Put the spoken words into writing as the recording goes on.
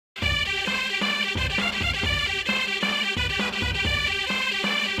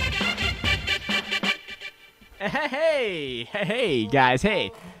Hey, guys,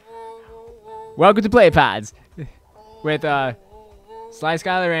 hey. Welcome to Play Pods with Sly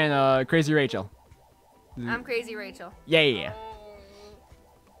Skyler and Crazy Rachel. I'm Crazy Rachel. Yeah.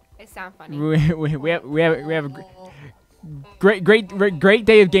 I sound funny. We have a great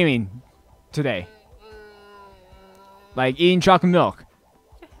day of gaming today. Like eating chocolate milk.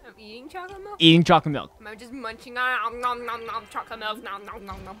 I'm eating chocolate milk? Eating chocolate milk. Am I just munching on nom, nom, nom, chocolate milk? Nom, nom,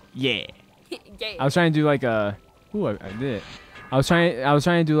 nom, nom. Yeah. Yeah. I was trying to do like a. Ooh, I did it. I was trying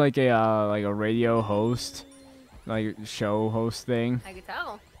to do like a radio host, like show host thing. I could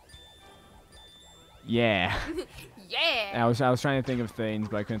tell. Yeah. Yeah. I was trying to think of things,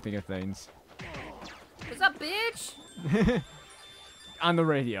 but I couldn't think of things. What's up, bitch? On the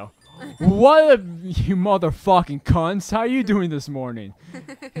radio. What a, you motherfucking cunts! How you doing this morning?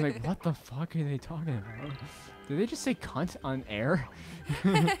 I'm like, what the fuck are they talking about? Did they just say cunt on air?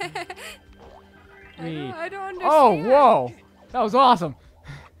 I don't understand. Oh, whoa! That was awesome.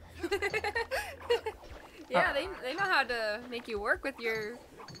 Yeah, they know how to make you work with your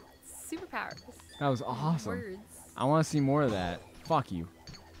superpowers. That was awesome. Words. I want to see more of that. Fuck you.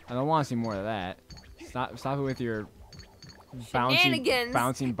 I don't want to see more of that. Stop it with your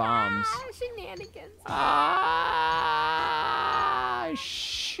bouncing bombs. Ah, shenanigans. Ah,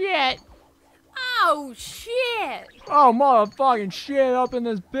 shit. Oh, shit. Oh, motherfucking shit up in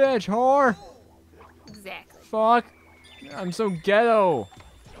this bitch, whore. Exactly. Fuck. I'm so ghetto.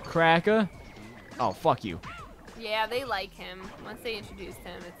 Cracker. Oh, fuck you. Yeah, they like him. Once they introduced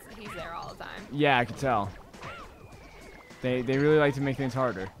him, he's there all the time. Yeah, I can tell. They really like to make things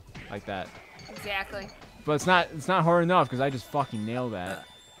harder. Like that. Exactly. But it's not hard enough because I just fucking nailed that.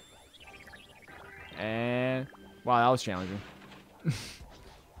 And wow, that was challenging.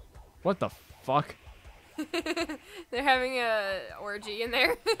 What the fuck? They're having a orgy in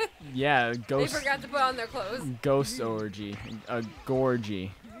there. Yeah, ghost. They forgot to put on their clothes. Ghost orgy, a gorgy.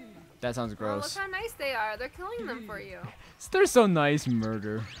 That sounds Oh, gross. look how nice they are. They're killing them for you. They're so nice,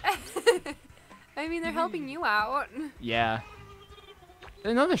 murder. I mean, they're helping you out. Yeah.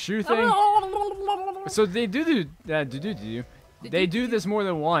 Another shoe thing. So they do that. They do this more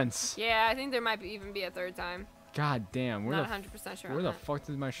than once. Yeah, I think there might even be a third time. God damn. Not 100% sure. Where the fuck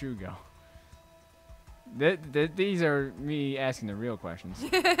did my shoe go? These are me asking the real questions.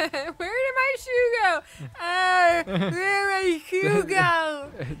 Where did my shoe go? Where did my shoe go?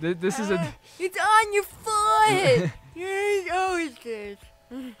 This is a. It's on your foot. It's always good.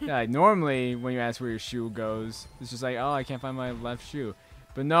 Yeah, normally when you ask where your shoe goes, it's just like, oh, I can't find my left shoe.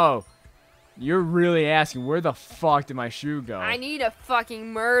 But no, you're really asking where the fuck did my shoe go? I need to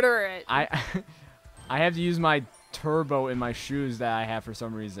fucking murder it. I have to use my turbo in my shoes that I have for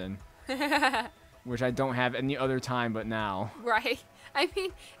some reason, which I don't have any other time but now. Right. I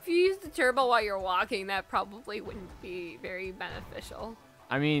mean, if you use the turbo while you're walking, that probably wouldn't be very beneficial.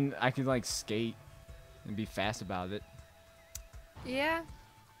 I mean, I could like skate and be fast about it. Yeah.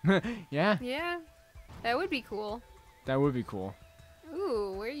 Yeah. Yeah. That would be cool. That would be cool.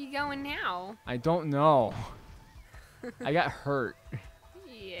 Ooh, where are you going now? I don't know. I got hurt.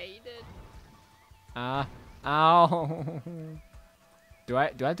 Yeah, you did. Ow. Do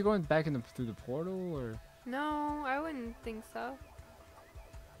I have to go back through the portal or? No, I wouldn't think so.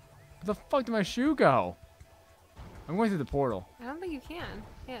 Where the fuck did my shoe go? I'm going through the portal. I don't think you can.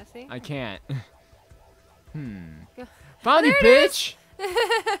 Yeah, see? I can't. Go. Found you, There it bitch!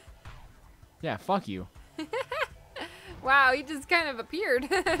 Yeah, fuck you. Wow, he just kind of appeared.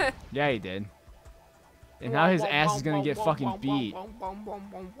 Yeah, he did. And now his ass is gonna get fucking beat.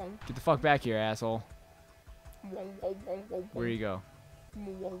 Get the fuck back here, asshole. Where you go?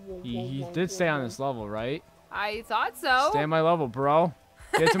 He did stay on this level, right? I thought so. Stay on my level, bro.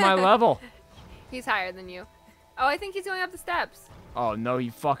 Get to my level. He's higher than you. Oh, I think he's going up the steps. Oh, no,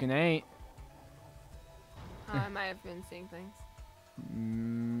 you fucking ain't. Oh, I might have been seeing things.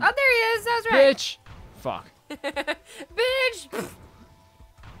 Mm, Oh, there he is. That was right. bitch! Fuck. Bitch!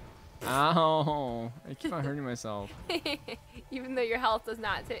 Ow. I keep on hurting myself. Even though your health does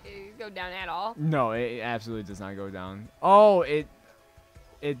not go down at all. No, it absolutely does not go down. Oh, it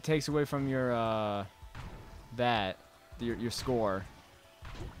takes away from your your score.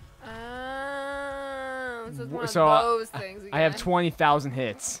 Oh, so it's one So of those things again. I have 20,000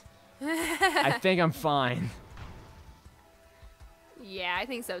 hits. I think I'm fine. Yeah, I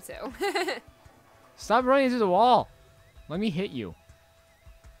think so too. Stop running into the wall. Let me hit you.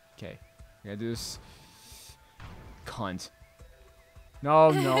 Okay, I gotta do this. Cunt.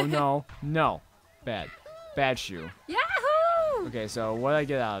 No. Bad shoe. Yahoo! Okay, so what did I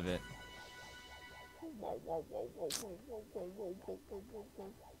get out of it?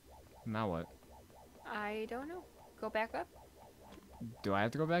 Now what? I don't know. Go back up? Do I have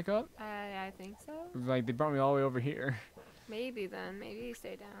to go back up? I think so. Like, they brought me all the way over here. Maybe then. Maybe you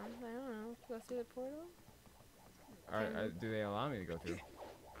stay down. I don't know. Go through the portal? Do they allow me to go through?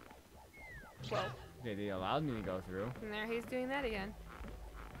 Well. Okay, they allowed me to go through. And there he's doing that again.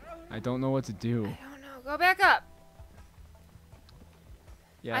 I don't know what to do. I don't know. Go back up.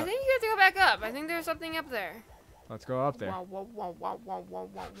 Yeah. I think you have to go back up. I think there's something up there. Let's go up there.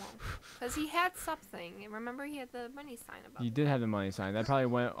 Because he had something. Remember he had the money sign above. You did have the money sign. That probably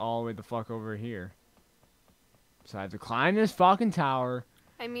went all the way the fuck over here. So I have to climb this fucking tower.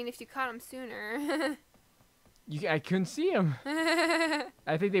 I mean, if you caught him sooner. I couldn't see him.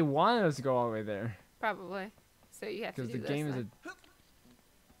 I think they wanted us to go all the way there. Probably. So you have to do Because this the game is then.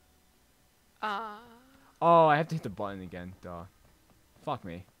 Oh, I have to hit the button again. Duh. Fuck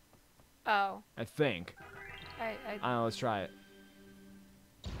me. Oh. I think. I don't know, let's try it.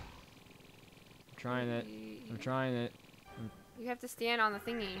 I'm trying it. I'm trying it. You have to stand on the thingy.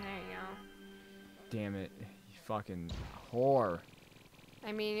 There you go. Damn it. You fucking whore.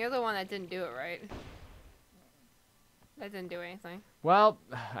 I mean, you're the one that didn't do it right. That didn't do anything. Well,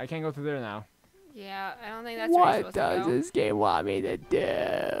 I can't go through there now. Yeah, I don't think that's where you're supposed to go. This game want me to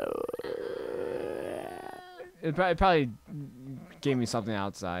do? It probably gave me something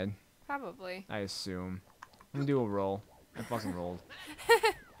outside. Probably. I assume. I'm gonna do a roll. I fucking rolled.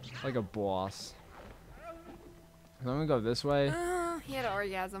 Like a boss. So I'm gonna go this way. He had an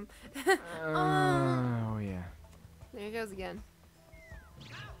orgasm. Oh, yeah. There he goes again.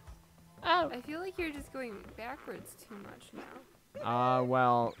 Oh. I feel like you're just going backwards too much now.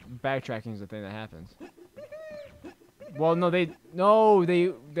 Well, backtracking is the thing that happens. Well, no, they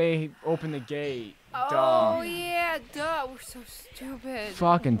open the gate. Oh, Duh. yeah, duh. We're so stupid.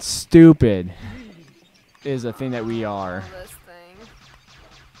 Fucking stupid is the thing that we are. Oh, this thing.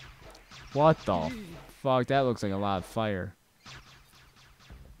 What the fuck? That looks like a lot of fire.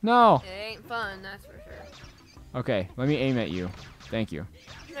 No. It ain't fun, that's for sure. Okay, let me aim at you. Thank you.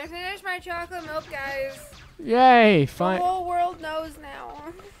 I finished my chocolate milk, guys. Yay! The Fine. whole world knows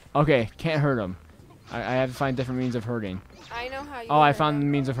now. Okay, can't hurt him. I have to find different means of hurting. I know how you. Oh, I found the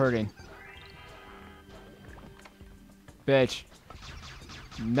means of hurting. Bitch.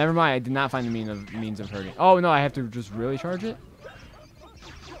 Never mind. I did not find the means of hurting. Oh no, I have to just really charge it.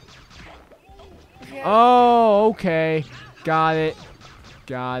 Yeah. Oh, okay. Got it.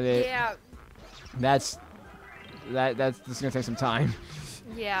 Got it. Yeah. That's just gonna take some time.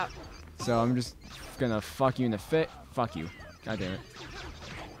 Yeah. So I'm just gonna fuck you in the fit. Fuck you. God damn it.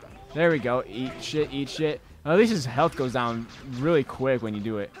 There we go. Eat shit. Eat shit. At least his health goes down really quick when you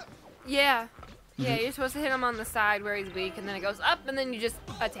do it. Yeah. Yeah, you're supposed to hit him on the side where he's weak, and then it goes up, and then you just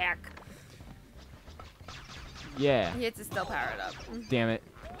attack. Yeah. He hits it still powered up. Damn it.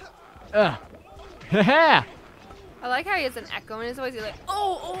 Ugh. Ha I like how he has an echo in his voice. He's like,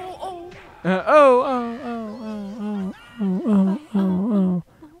 oh, oh, oh. Oh.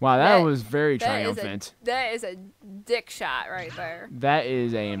 Wow, that was very triumphant. That is a dick shot right there. That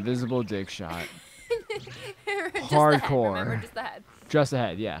is a invisible dick shot. Just Hardcore. The head, remember, just the head. Just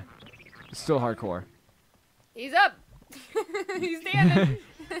ahead, yeah. Still hardcore. He's up. He's standing.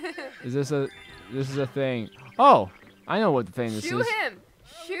 This is a thing. Oh, I know what the thing this is. Shoot him.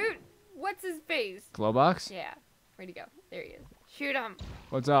 Shoot. What's his face? Glowbox? Yeah. Where'd he go? There he is. Shoot him.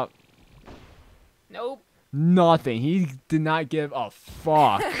 What's up? Nope. Nothing. He did not give a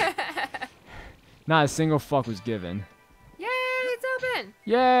fuck. Not a single fuck was given. Yay, it's open.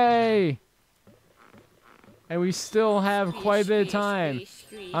 Yay! And we still have quite a bit of time.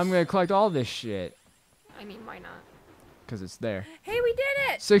 I'm gonna collect all this shit. I mean, why not? Because it's there. Hey, we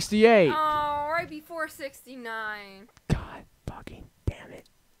did it! 68! Oh, right before 69. God fucking damn it.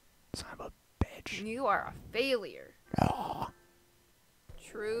 Son of a bitch. You are a failure. Oh.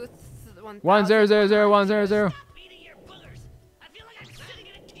 Truth. 1-0-0-0-1-0-0.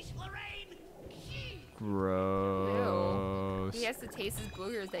 Gross. Ew. He has to taste his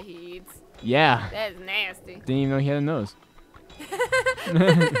boogers that he eats. Yeah. That is nasty. Didn't even know he had a nose.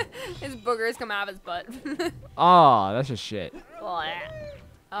 His boogers come out of his butt. Oh, that's just shit. Oh.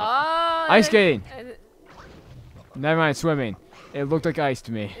 Ice skating. Never mind, swimming. It looked like ice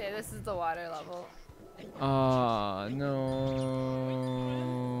to me. Yeah, this is the water level. No.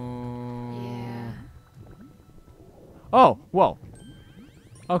 Yeah. Oh, whoa.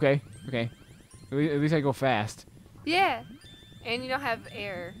 Okay. At least I go fast. Yeah. And you don't have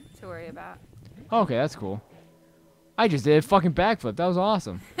air to worry about. Okay, that's cool. I just did a fucking backflip. That was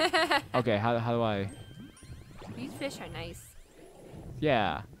awesome. Okay, how do I... These fish are nice.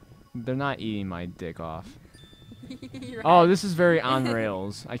 Yeah. They're not eating my dick off. Right. Oh, this is very on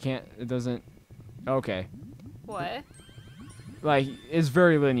rails. I can't... It doesn't... Okay. What? Like, it's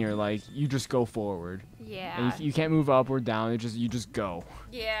very linear. Like, you just go forward. Yeah. And you can't move up or down. You just go.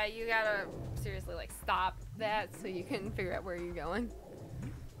 Yeah, you gotta seriously like stop that so you can figure out where you're going.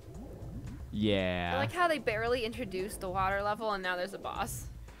 Yeah. I like how they barely introduced the water level and now there's a boss.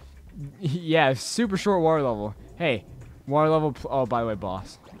 Yeah, super short water level. Hey, water level. Oh, by the way,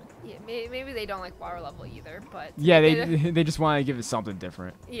 boss. Yeah, maybe they don't like water level either, but Yeah, they just want to give it something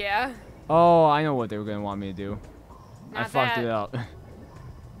different. yeah. Oh, I know what they were gonna want me to do. I Not fucked that. it up.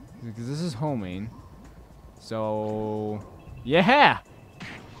 Because this is homing. So, yeah.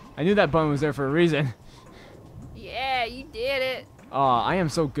 I knew that button was there for a reason. Yeah, you did it. I am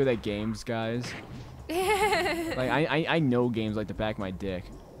so good at games, guys. I Like I know games like the back of my dick.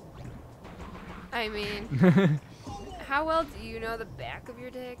 mean, how well do you know the back of your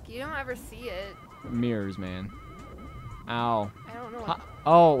dick? You don't ever see it. Mirrors, man. Ow. I don't know. What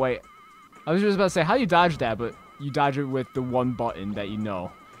Oh wait, I was just about to say, how do you dodge that? But you dodge it with the one button that you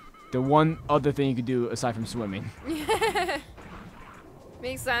know. The one other thing you could do aside from swimming.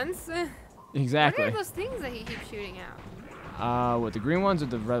 Makes sense. Exactly. What are those things that he keeps shooting out? What, the green ones or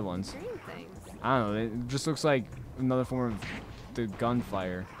the red ones? Green things. I don't know. It just looks like another form of the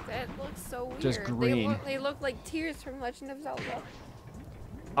gunfire. That looks so weird. Just green. They look like tears from Legend of Zelda.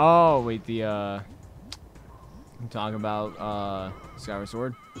 Oh wait, I'm talking about Skyward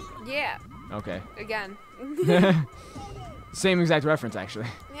Sword. Yeah. Okay. Again. Same exact reference, actually.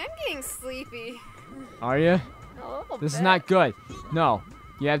 Yeah, I'm getting sleepy. Are you? A little This is bit. not good. No,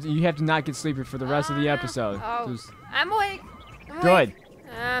 you have to not get sleepy for the rest of the no. episode. Oh, Just I'm awake. I'm good. awake.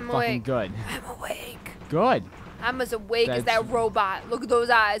 I'm Fucking awake. good. I'm awake. Good. I'm as awake as That's- that robot. Look at those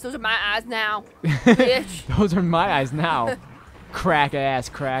eyes. Those are my eyes now. Bitch. Those are my eyes now. Crack ass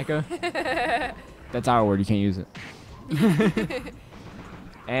cracker. That's our word. You can't use it.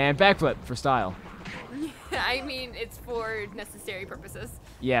 And backflip for style. I mean, it's for necessary purposes.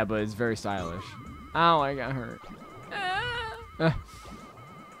 Yeah, but it's very stylish. Ow, I got hurt. Ah.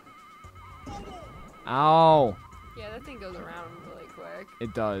 Ow. Yeah, that thing goes around really quick.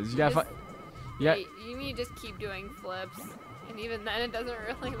 It does. You gotta Just- Yeah. You need to just keep doing flips, and even then it doesn't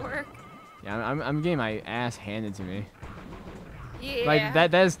really work. Yeah, I'm getting my ass handed to me. Yeah. Like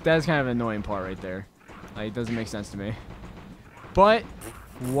that's kind of an annoying part right there. Like it doesn't make sense to me. But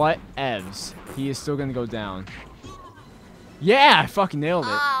what evs? He is still gonna go down. Yeah, I fucking nailed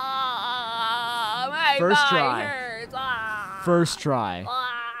it. Ah, my First body try. hurts. Ah. First try.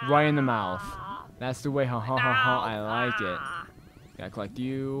 Ah. Right in the mouth. That's the way I like it. Ah. Gotta collect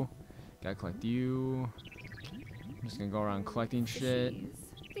you. Gotta collect you. I'm just gonna go around collecting shit.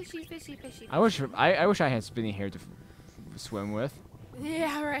 Fishy, fishy, fishy. I wish I had spinny hair to swim with.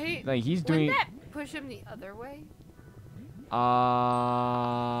 Yeah, right. Like he's doing. Wouldn't that push him the other way?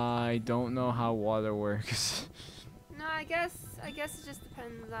 I don't know how water works. No, I guess it just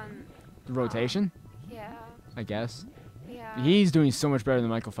depends on. The rotation, Yeah. I guess. Yeah. He's doing so much better than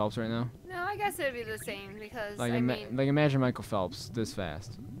Michael Phelps right now. No, I guess it'd be the same because Like, I mean. like imagine Michael Phelps this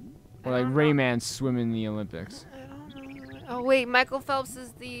fast, or I like don't know. Rayman swimming in the Olympics. I don't know. Oh wait, Michael Phelps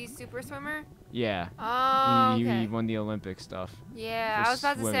is the super swimmer. Yeah. Oh, He okay. won the Olympic stuff. Yeah, for I was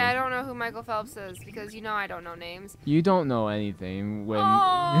about to say swimming. I don't know who Michael Phelps is because you know I don't know names. You don't know anything when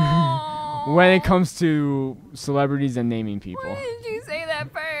Oh. when it comes to celebrities and naming people. Why did you say that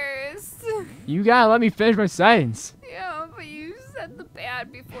first? You gotta let me finish my sentence. Yeah, but you said the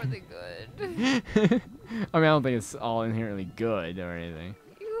bad before the good. I mean, I don't think it's all inherently good or anything.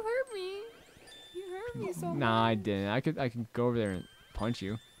 You hurt me. You hurt me so much. Nah, I didn't. I could go over there and punch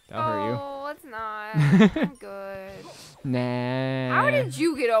you. That'll hurt Oh, let's not. I'm good. you. Nah. How did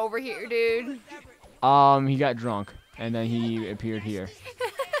you get over here, dude? He got drunk and then he appeared here.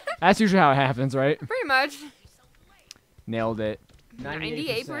 That's usually how it happens, right? Pretty much. Nailed it.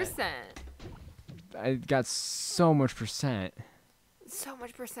 98%. I got so much percent. So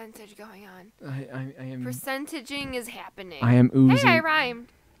much percentage going on. I am. Percentaging is happening. I am oozing. Hey, I rhymed.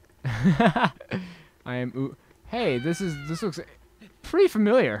 I am. Hey, this looks pretty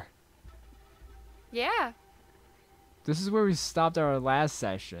familiar. Yeah. This is where we stopped our last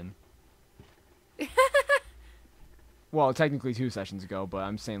session. Well, technically 2 sessions ago, but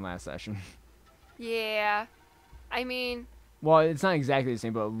I'm saying last session. Yeah. I mean, Well, it's not exactly the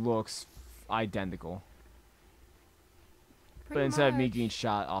same, but it looks identical. But pretty instead of me much. getting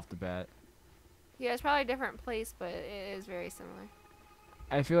shot off the bat, Yeah, it's probably a different place, but it is very similar.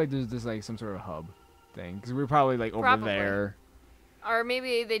 I feel like there's this like some sort of hub thing because we're probably like over Probably. there. Or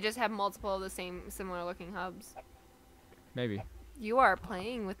maybe they just have multiple of the same similar looking hubs. Maybe. You are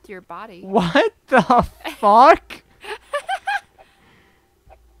playing with your body. What the fuck?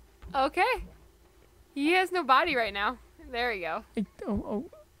 Okay. He has no body right now. There you go.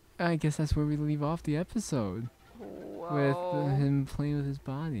 I guess that's where we leave off the episode. Whoa. With him playing with his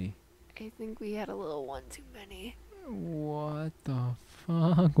body. I think we had a little one too many. What the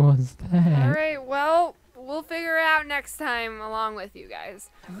fuck was that? Alright, well, we'll figure it out next time along with you guys.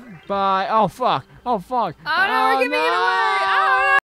 Bye. Oh fuck. Oh fuck. Oh no, we're giving it away! Oh no!